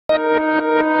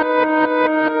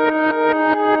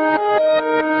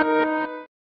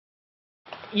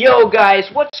Yo guys,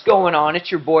 what's going on? It's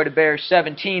your boy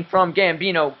dabears17 from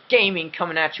Gambino Gaming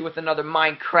coming at you with another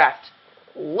Minecraft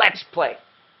Let's Play.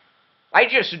 I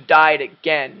just died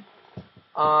again.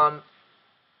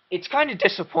 It's kind of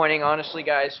disappointing, honestly,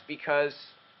 guys, because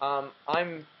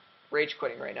I'm rage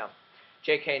quitting right now.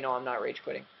 JK, no, I'm not rage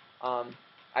quitting. I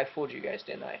fooled you guys,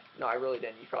 didn't I? No, I really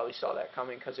didn't. You probably saw that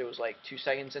coming because it was like 2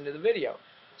 seconds into the video.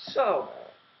 So,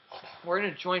 we're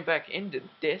going to join back into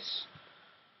this.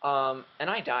 And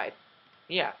I died.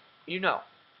 Yeah, you know.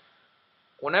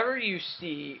 Whenever you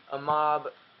see a mob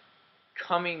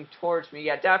coming towards me,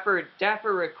 yeah, Dapper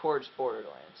records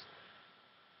Borderlands.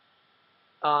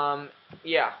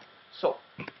 Yeah, so,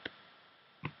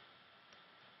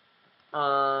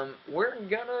 we're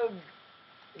gonna,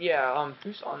 yeah,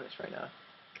 who's on this right now?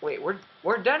 Wait,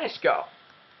 where'd Dennis go?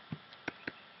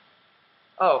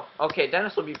 Oh, okay,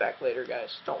 Dennis will be back later,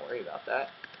 guys. Don't worry about that.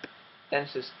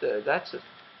 Dennis is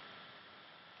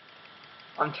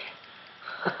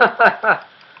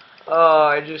oh,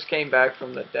 I just came back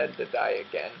from the dead to die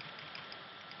again.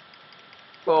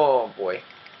 Oh boy.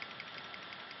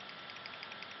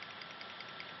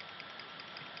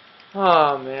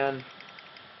 Oh man.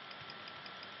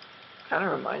 Kind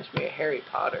of reminds me of Harry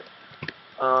Potter.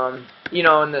 You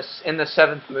know, in the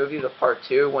 7th movie, the part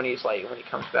 2, when he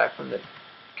comes back from the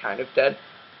kind of dead,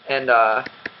 and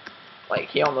like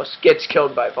he almost gets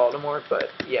killed by Voldemort,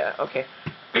 but yeah, okay.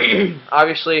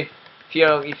 Obviously,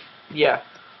 yeah.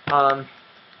 I'm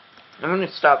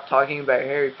gonna stop talking about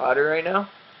Harry Potter right now,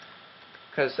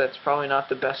 because that's probably not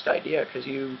the best idea, because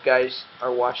you guys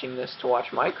are watching this to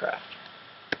watch Minecraft,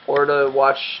 or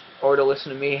to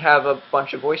listen to me have a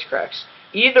bunch of voice cracks.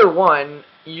 Either one,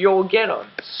 you'll get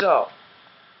them. So,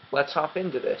 let's hop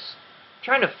into this. I'm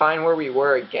trying to find where we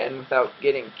were again without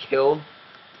getting killed,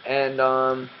 and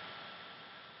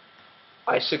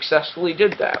I successfully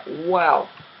did that. Wow.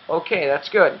 Okay, that's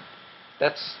good.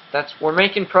 We're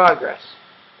making progress.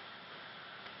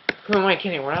 Who am I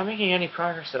kidding? We're not making any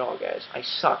progress at all, guys. I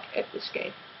suck at this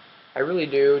game. I really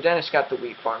do. Dennis got the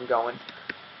wheat farm going.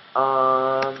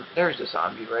 There's a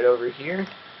zombie right over here.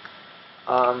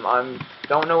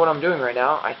 Don't know what I'm doing right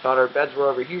now. I thought our beds were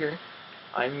over here.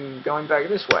 I'm going back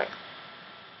this way.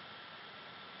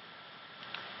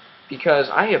 Because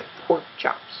I have pork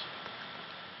chops.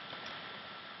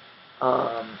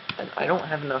 And I don't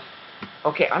have enough.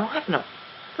 Okay, I don't have enough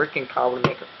freaking cobble to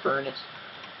make a furnace.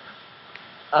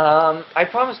 I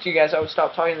promised you guys I would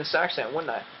stop talking this accent, wouldn't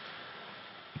I?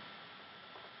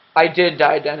 I did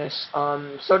die, Dennis.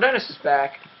 So Dennis is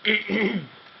back.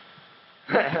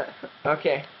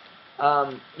 Okay.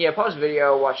 Yeah, pause the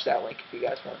video, watch that link if you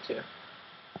guys want to.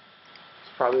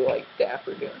 It's probably like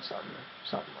Dapper doing something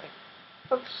like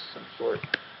of some sort.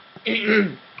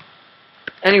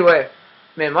 Anyway.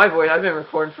 Man, my voice, I've been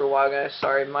recording for a while, guys.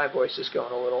 Sorry, my voice is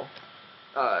going a little,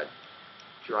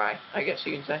 dry, I guess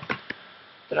you can say.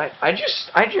 I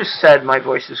just said my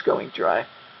voice is going dry.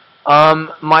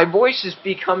 My voice is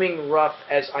becoming rough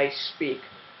as I speak.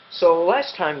 So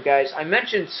last time, guys, I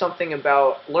mentioned something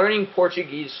about learning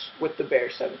Portuguese with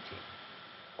dabears17.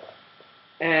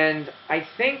 And I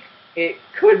think it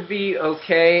could be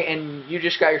okay, and you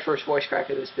just got your first voice crack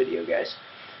of this video, guys.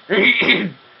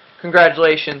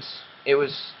 Congratulations.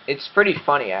 It's pretty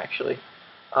funny, actually.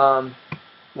 I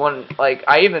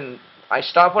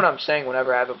stop what I'm saying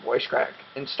whenever I have a voice crack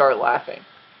and start laughing.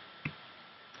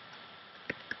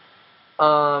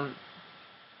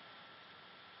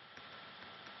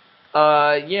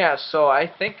 Yeah, so I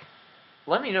think,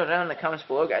 let me know down in the comments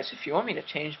below, guys, if you want me to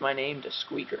change my name to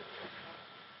Squeaker.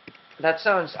 That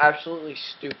sounds absolutely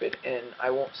stupid, and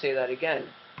I won't say that again.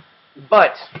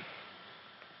 But,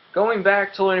 going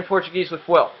back to learning Portuguese with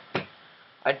Will.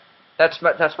 That's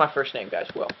my first name, guys,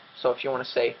 Will. So if you want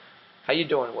to say, how you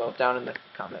doing, Will, down in the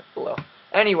comment below.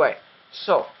 Anyway,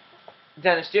 so,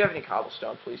 Dennis, do you have any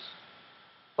cobblestone, please?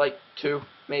 Like 2,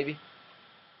 maybe?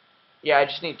 Yeah, I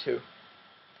just need 2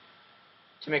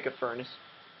 to make a furnace.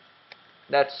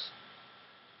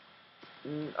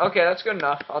 Okay, that's good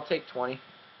enough. I'll take 20.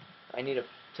 I need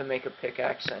to make a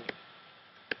pickaxe, and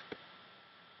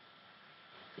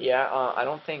yeah, I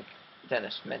don't think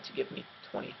Dennis meant to give me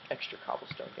 20 extra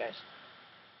cobblestone, guys.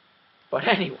 But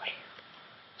anyway,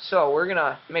 so we're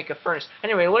gonna make a furnace.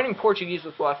 Anyway, learning Portuguese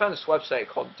with Will. I found this website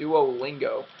called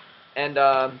Duolingo, and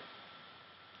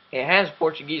it has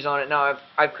Portuguese on it. Now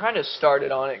I've kind of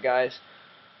started on it, guys,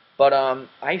 but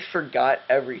I forgot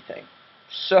everything.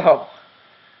 So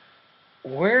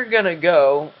we're gonna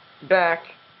go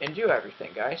back and do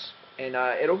everything, guys, and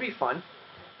it'll be fun.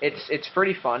 It's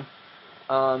pretty fun.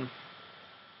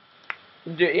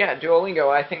 Yeah,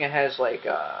 Duolingo, I think it has like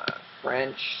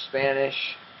French,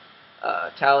 Spanish,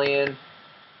 Italian,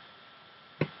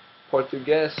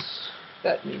 Portuguese.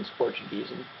 That means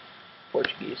Portuguese in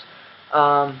Portuguese.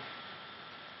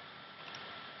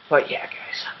 But yeah,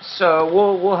 guys. So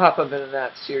we'll hop up into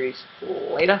that series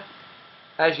later.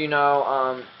 As you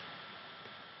know,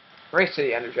 Race to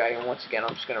the Ender Dragon. Once again,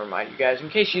 I'm just gonna remind you guys, in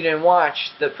case you didn't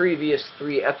watch the previous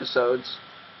 3 episodes,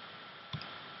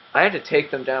 I had to take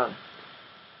them down.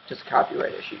 Just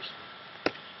copyright issues.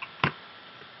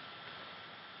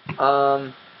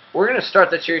 We're gonna start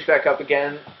that series back up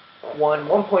again.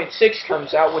 1.6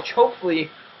 comes out, which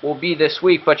hopefully will be this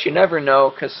week, but you never know,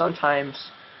 because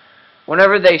sometimes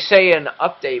whenever they say an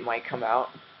update might come out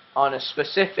on a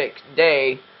specific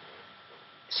day,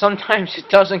 sometimes it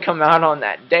doesn't come out on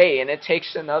that day, and it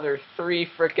takes another 3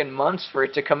 freaking months for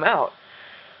it to come out.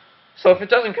 So if it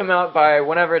doesn't come out by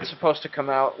whenever it's supposed to come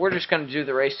out, we're just going to do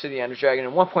the Race to the Ender Dragon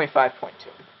in 1.5.2.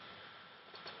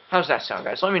 How's that sound,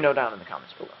 guys? Let me know down in the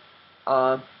comments below.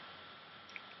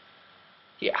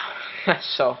 Yeah.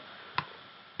 So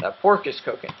that pork is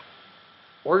cooking.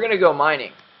 We're going to go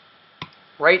mining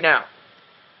right now.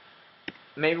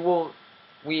 Maybe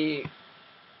we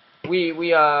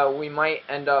might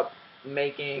end up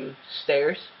making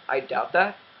stairs. I doubt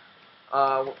that.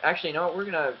 Actually, no. We're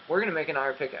gonna make an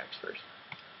iron pickaxe first.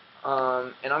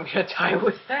 And I'm gonna die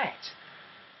with that.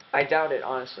 I doubt it,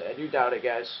 honestly. I do doubt it,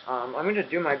 guys. I'm gonna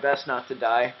do my best not to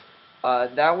die.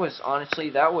 That was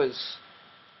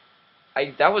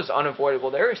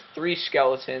unavoidable. There were 3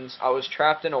 skeletons. I was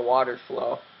trapped in a water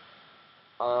flow.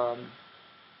 That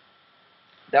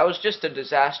was just a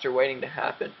disaster waiting to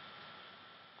happen.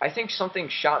 I think something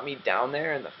shot me down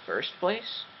there in the first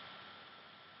place.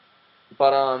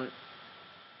 But,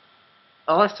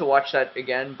 I'll have to watch that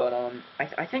again, but,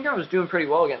 I think I was doing pretty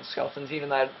well against skeletons, even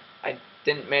though I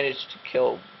didn't manage to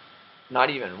kill not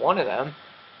even one of them.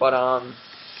 But,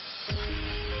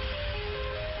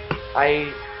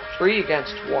 3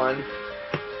 against 1.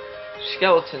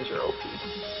 Skeletons are OP.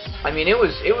 I mean, it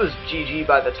was GG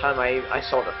by the time I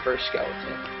saw the first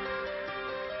skeleton.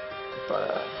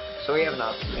 But, so we have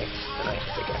enough to make a nice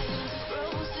pickaxe.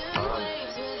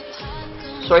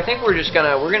 So I think we're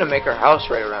gonna make our house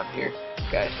right around here,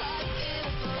 guys.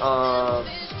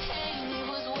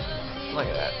 Look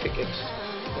at that pickaxe.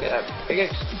 Look at that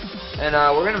pickaxe. And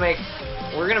we're gonna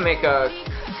make a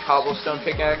cobblestone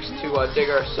pickaxe to dig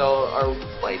ourselves,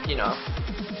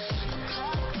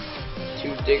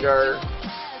 to dig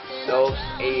ourselves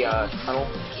a tunnel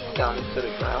down into the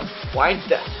ground. Why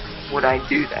would I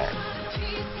do that?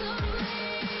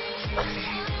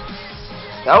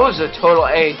 That was a total...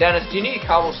 Hey, Dennis, do you need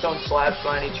cobblestone slabs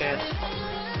by any chance?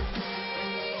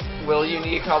 Will you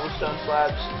need cobblestone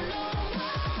slabs?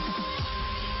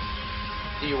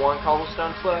 Do you want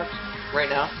cobblestone slabs? Right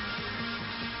now?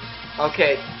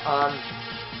 Okay,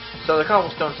 so the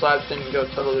cobblestone slabs didn't go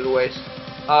totally to waste.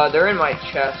 They're in my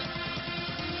chest.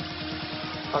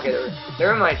 Okay,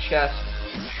 they're in my chest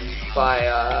by,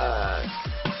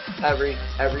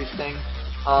 everything.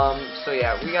 So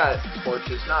yeah, we got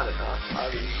torches, not enough,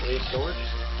 obviously, so we're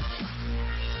just...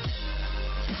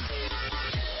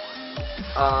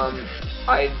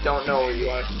 I don't know where you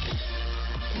are.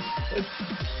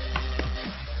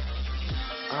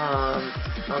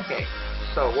 Okay,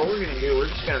 so what we're gonna do, we're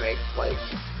just gonna make, like,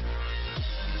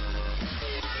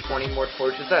 20 more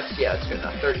torches. That's good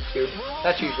enough, 32.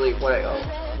 That's usually what I owe.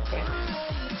 Okay.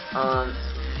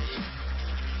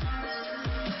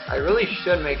 I really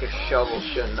should make a shovel,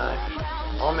 shouldn't I?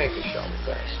 I'll make a shovel,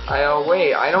 guys.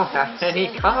 Wait, I don't have any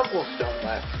cobblestone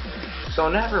left. So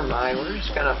never mind, we're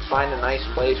just gonna find a nice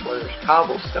place where there's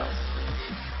cobblestone.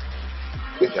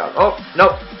 Good job. Oh,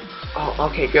 nope. Oh,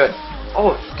 okay, good.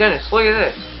 Oh, Dennis, look at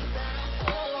this.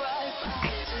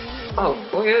 Oh,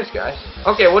 look at this, guys.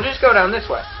 Okay, we'll just go down this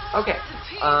way. Okay.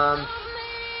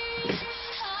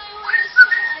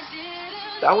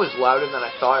 That was louder than I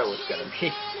thought it was gonna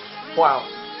be. Wow.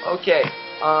 Okay,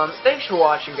 thanks for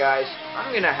watching, guys.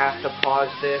 I'm gonna have to pause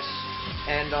this,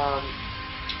 and,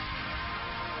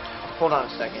 hold on a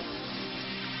second.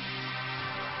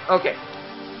 Okay,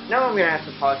 now I'm gonna have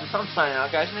to pause this. I'm signing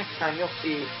out, guys. Next time, you'll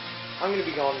see, I'm gonna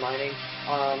be going mining.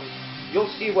 You'll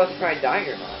see whether I die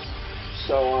or not.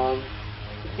 So,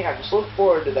 yeah, just look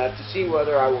forward to that to see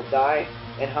whether I will die,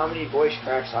 and how many voice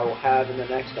cracks I will have in the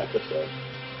next episode.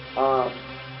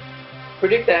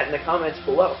 Predict that in the comments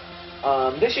below.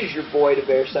 This is your boy,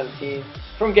 dabears17,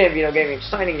 from Gaming,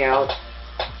 signing out.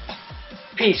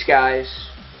 Peace, guys.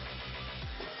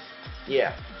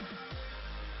 Yeah.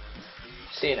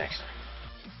 See you next time.